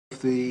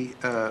the,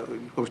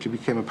 obviously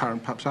became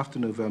apparent perhaps after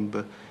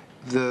November,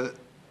 the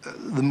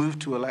move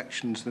to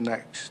elections the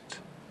next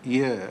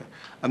year,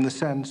 and the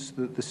sense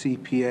that the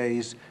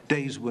CPA's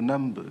days were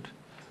numbered,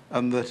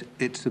 and that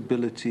its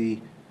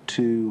ability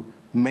to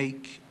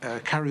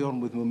carry on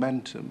with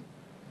momentum,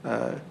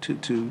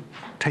 to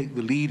take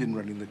the lead in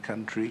running the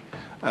country,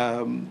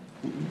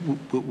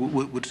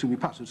 would soon be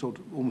past. It sort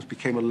of almost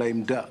became a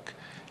lame duck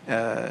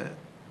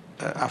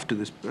after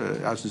this,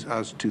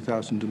 as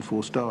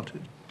 2004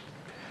 started.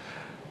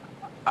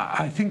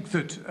 I think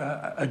that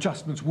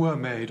adjustments were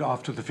made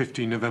after the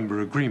 15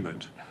 November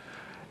agreement,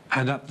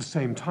 and at the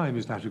same time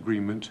as that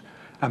agreement,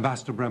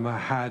 Ambassador Bremer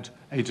had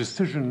a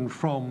decision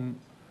from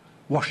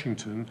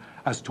Washington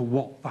as to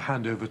what the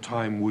handover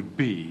time would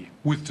be,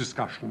 with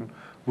discussion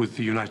with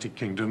the United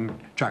Kingdom.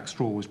 Jack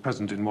Straw was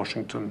present in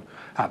Washington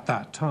at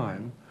that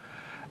time,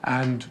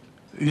 and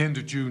the end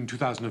of June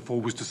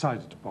 2004 was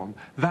decided upon.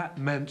 That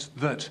meant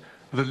that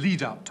the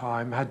lead-up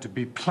time had to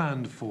be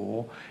planned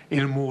for in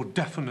a more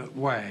definite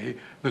way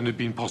than had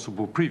been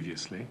possible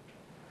previously.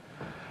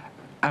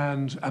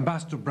 And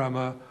Ambassador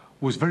Bremer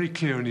was very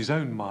clear in his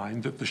own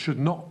mind that there should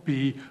not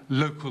be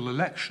local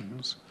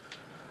elections,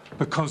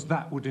 because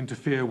that would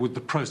interfere with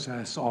the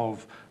process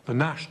of the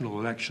national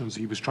elections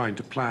he was trying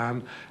to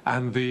plan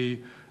and the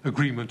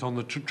agreement on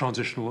the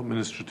transitional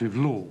administrative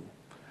law.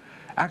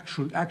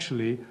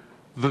 Actually,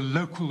 the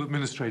local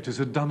administrators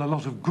had done a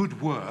lot of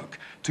good work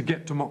to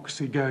get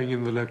democracy going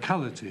in the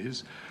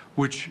localities,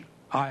 which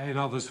I and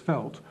others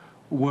felt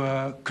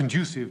were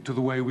conducive to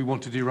the way we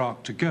wanted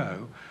Iraq to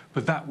go,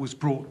 but that was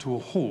brought to a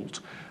halt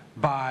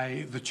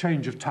by the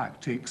change of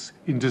tactics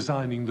in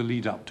designing the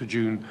lead-up to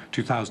June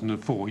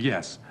 2004.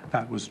 Yes,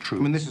 that was true.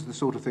 I mean, this is the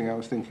sort of thing I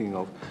was thinking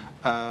of.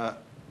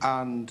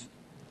 And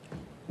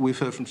we've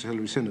heard from Sir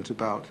Hilary Sinnott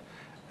about,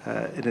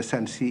 in a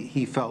sense,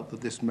 he felt that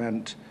this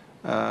meant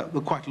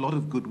that quite a lot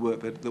of good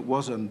work that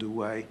was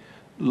underway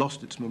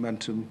lost its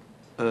momentum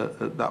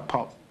at that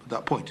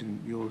point,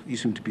 and you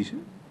seem to be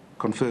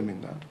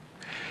confirming that.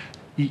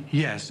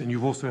 Yes, and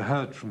you've also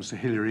heard from Sir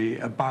Hilary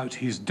about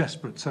his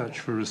desperate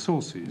search for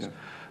resources, yeah,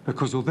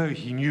 because although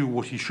he knew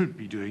what he should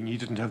be doing, he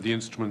didn't have the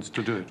instruments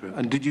to do it with.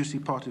 And did you see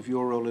part of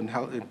your role in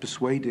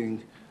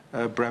persuading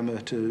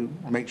Bremer to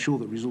make sure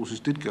that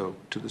resources did go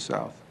to the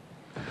south?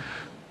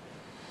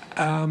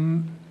 I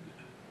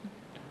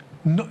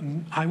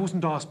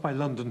wasn't asked by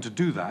London to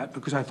do that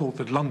because I thought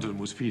that London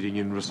was feeding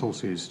in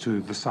resources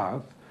to the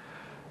south.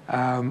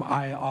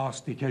 I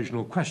asked the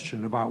occasional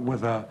question about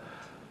whether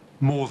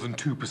more than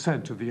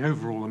 2% of the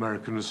overall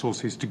American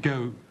resources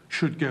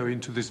should go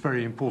into this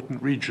very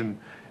important region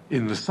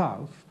in the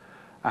south,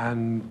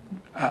 and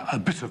a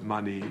bit of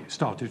money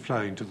started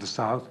flowing to the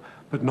south,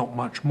 but not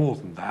much more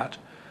than that.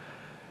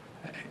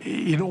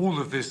 In all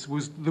of this,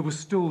 there was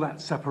still that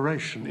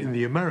separation in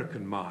the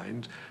American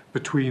mind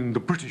between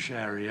the British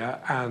area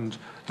and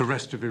the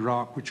rest of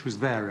Iraq, which was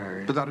their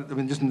area. But that, I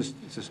mean, doesn't this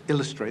just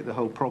illustrate the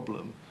whole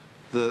problem?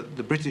 The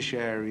British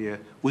area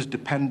was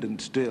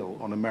dependent still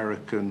on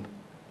American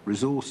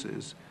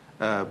resources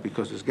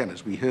because, again,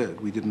 as we heard,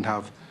 we didn't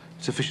have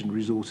sufficient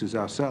resources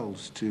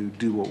ourselves to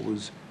do what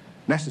was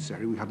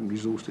necessary. We hadn't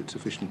resourced it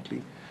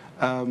sufficiently.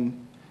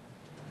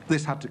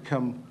 This had to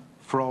come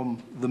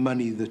from the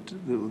money that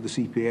the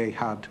CPA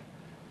had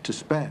to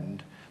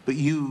spend, but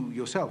you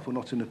yourself were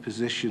not in a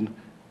position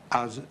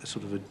as a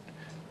sort of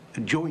a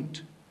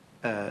joint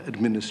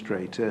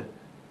administrator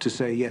to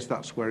say, yes,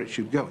 that's where it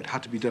should go. It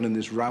had to be done in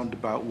this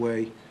roundabout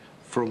way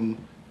from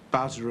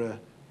Basra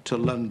to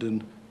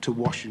London to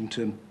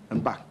Washington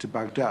and back to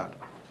Baghdad.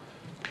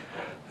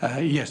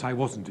 Yes, I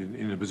wasn't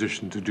in a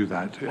position to do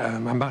that.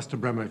 Ambassador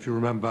Bremer, if you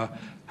remember,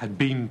 had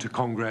been to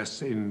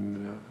Congress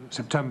in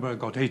September,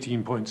 got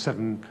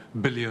 $18.7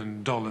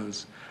 billion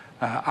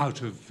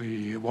out of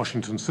the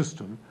Washington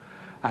system,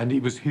 and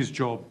it was his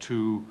job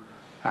to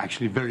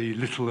actually, very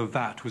little of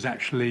that was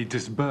actually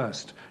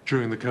disbursed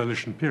during the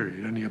coalition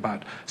period, only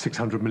about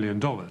 $600 million.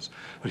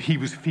 But he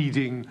was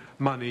feeding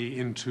money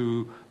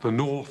into the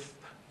north,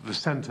 the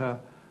centre,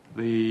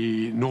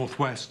 the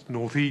northwest,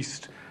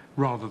 northeast,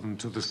 rather than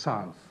to the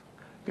south.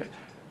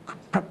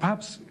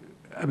 Perhaps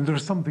there are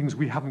some things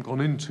we haven't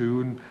gone into,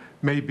 and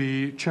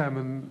maybe,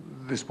 Chairman,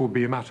 this will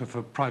be a matter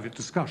for private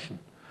discussion.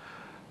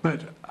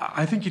 But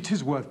I think it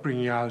is worth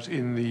bringing out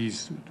in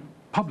these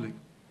public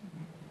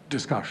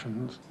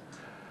discussions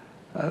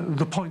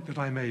the point that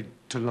I made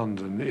to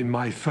London in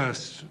my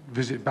first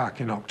visit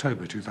back in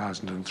October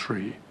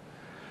 2003,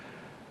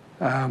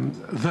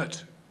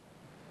 that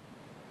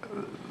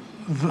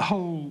the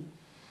whole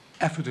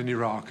effort in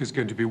Iraq is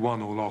going to be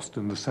won or lost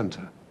in the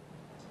centre.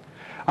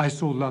 I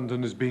saw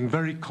London as being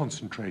very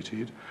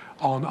concentrated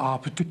on our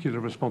particular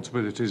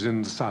responsibilities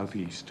in the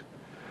southeast.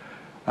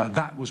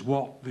 That was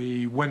what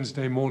the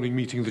Wednesday morning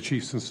meeting of the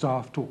Chiefs and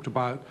Staff talked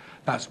about.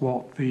 That's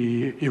what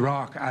the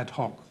Iraq ad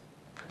hoc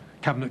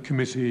Cabinet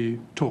Committee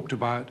talked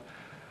about.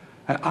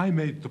 I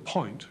made the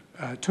point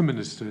to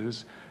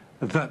ministers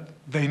that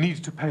they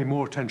needed to pay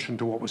more attention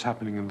to what was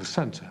happening in the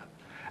centre,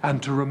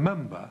 and to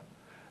remember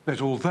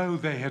that although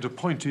they had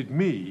appointed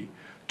me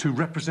to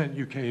represent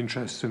UK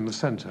interests in the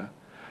centre.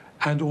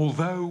 And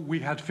although we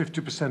had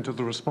 50% of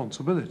the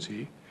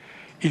responsibility,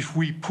 if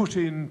we put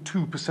in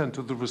 2%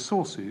 of the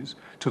resources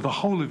to the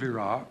whole of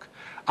Iraq,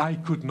 I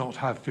could not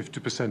have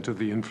 50% of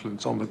the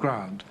influence on the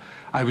ground.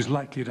 I was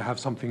likely to have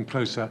something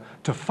closer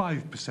to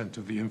 5%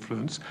 of the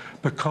influence,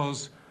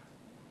 because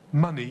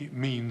money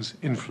means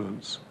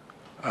influence.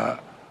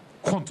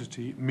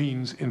 Quantity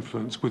means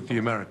influence with the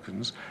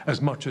Americans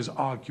as much as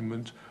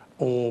argument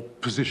or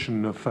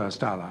position of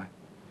first ally.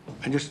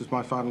 And just as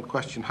my final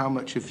question, how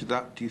much of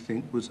that do you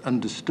think was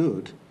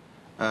understood,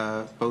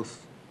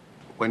 both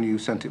when you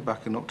sent it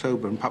back in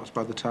October and perhaps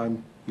by the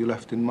time you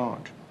left in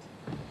March?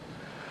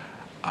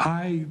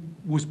 I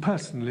was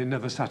personally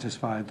never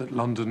satisfied that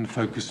London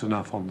focused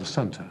enough on the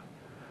centre.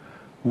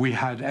 We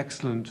had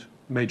excellent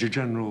Major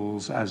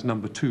Generals as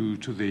number 2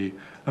 to the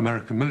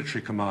American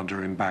military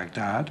commander in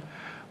Baghdad.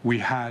 We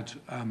had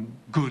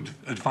good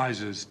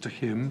advisors to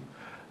him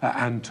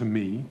and to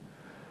me,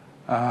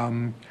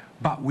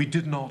 but we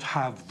did not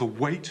have the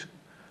weight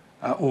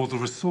or the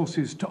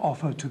resources to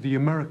offer to the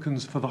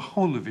Americans for the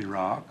whole of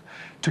Iraq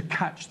to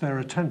catch their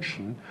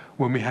attention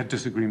when we had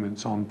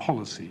disagreements on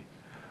policy.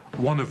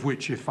 One of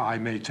which, if I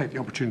may take the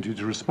opportunity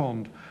to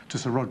respond to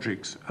Sir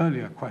Roderick's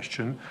earlier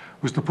question,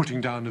 was the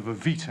putting down of a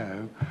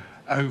veto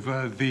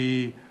over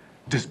the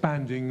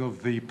disbanding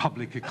of the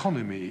public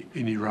economy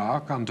in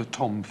Iraq under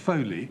Tom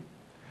Foley,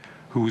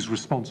 who was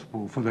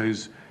responsible for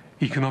those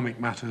economic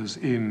matters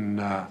in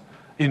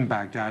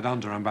Baghdad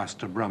under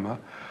Ambassador Bremer,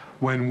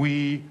 when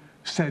we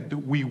said that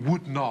we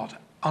would not,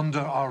 under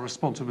our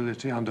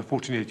responsibility under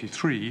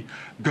 1483,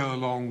 go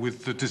along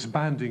with the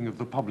disbanding of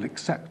the public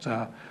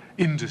sector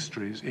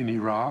industries in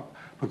Iraq,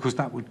 because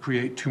that would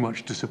create too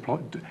much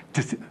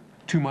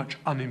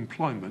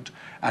unemployment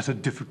at a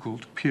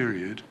difficult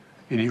period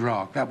in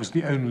Iraq. That was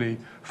the only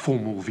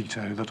formal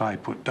veto that I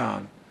put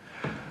down.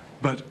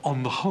 But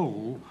on the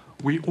whole,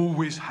 we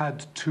always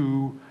had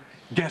to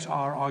get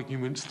our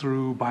arguments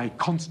through by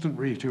constant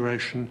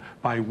reiteration,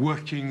 by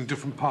working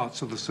different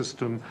parts of the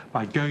system,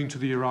 by going to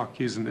the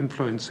Iraqis and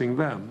influencing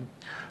them,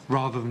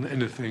 rather than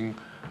anything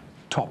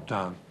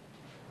top-down.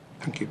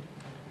 Thank you.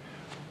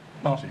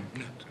 Martin.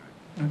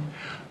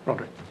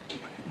 Roderick.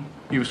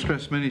 You've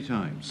stressed many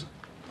times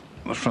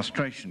the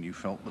frustration you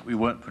felt that we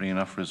weren't putting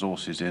enough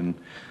resources in,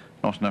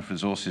 not enough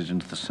resources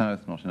into the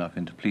south, not enough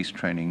into police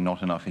training,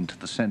 not enough into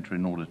the centre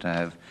in order to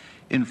have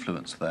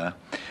influence there.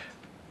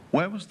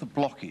 Where was the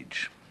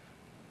blockage?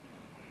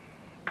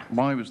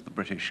 Why was the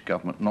British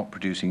government not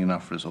producing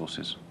enough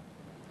resources?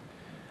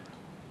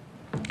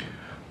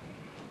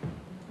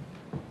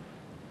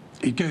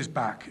 It goes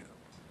back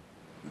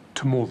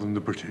to more than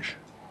the British.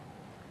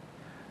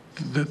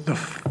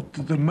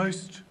 The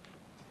most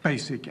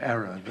basic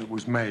error that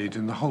was made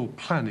in the whole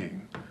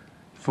planning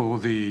for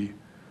the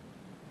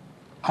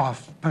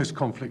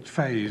post-conflict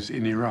phase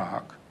in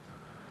Iraq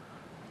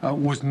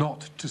was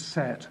not to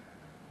set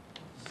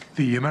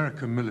the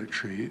American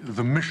military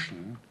the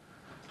mission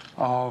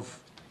of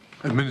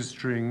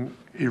administering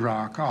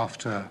Iraq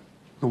after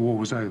the war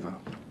was over.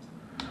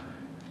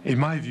 In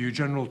my view,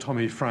 General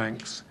Tommy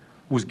Franks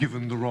was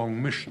given the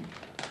wrong mission: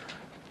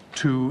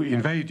 to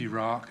invade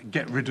Iraq,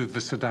 get rid of the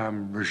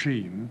Saddam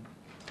regime,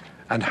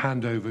 and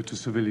hand over to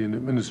civilian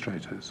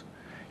administrators.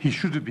 He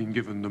should have been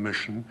given the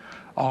mission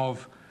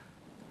of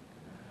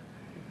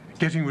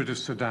getting rid of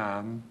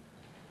Saddam,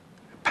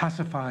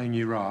 pacifying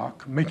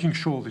Iraq, making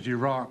sure that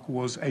Iraq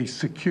was a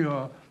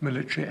secure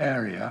military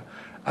area,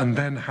 and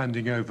then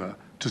handing over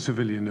to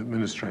civilian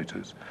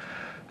administrators.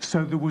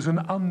 So there was an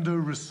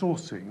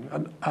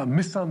under-resourcing, a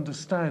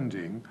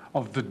misunderstanding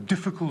of the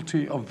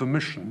difficulty of the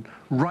mission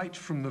right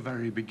from the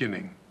very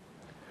beginning.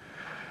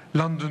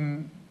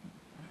 London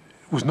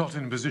was not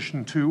in a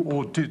position to,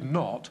 or did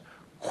not,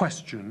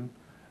 question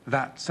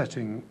that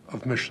setting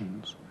of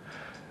missions.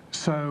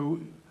 So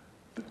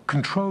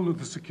control of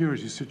the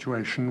security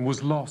situation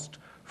was lost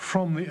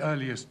from the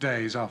earliest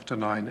days after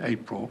 9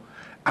 April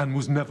and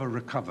was never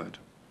recovered.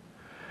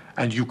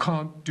 And you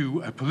can't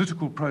do a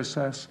political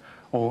process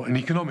or an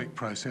economic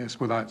process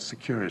without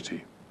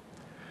security.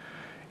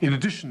 In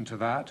addition to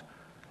that,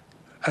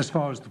 as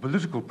far as the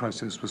political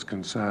process was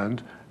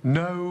concerned,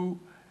 no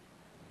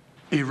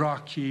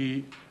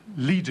Iraqi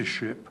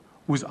leadership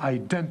was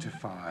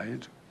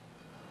identified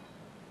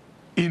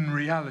in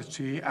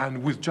reality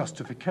and with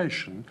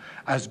justification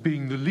as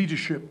being the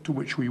leadership to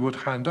which we would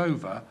hand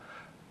over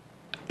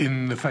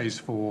in the Phase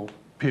 4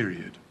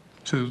 period.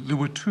 So there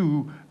were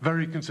two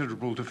very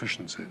considerable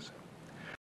deficiencies.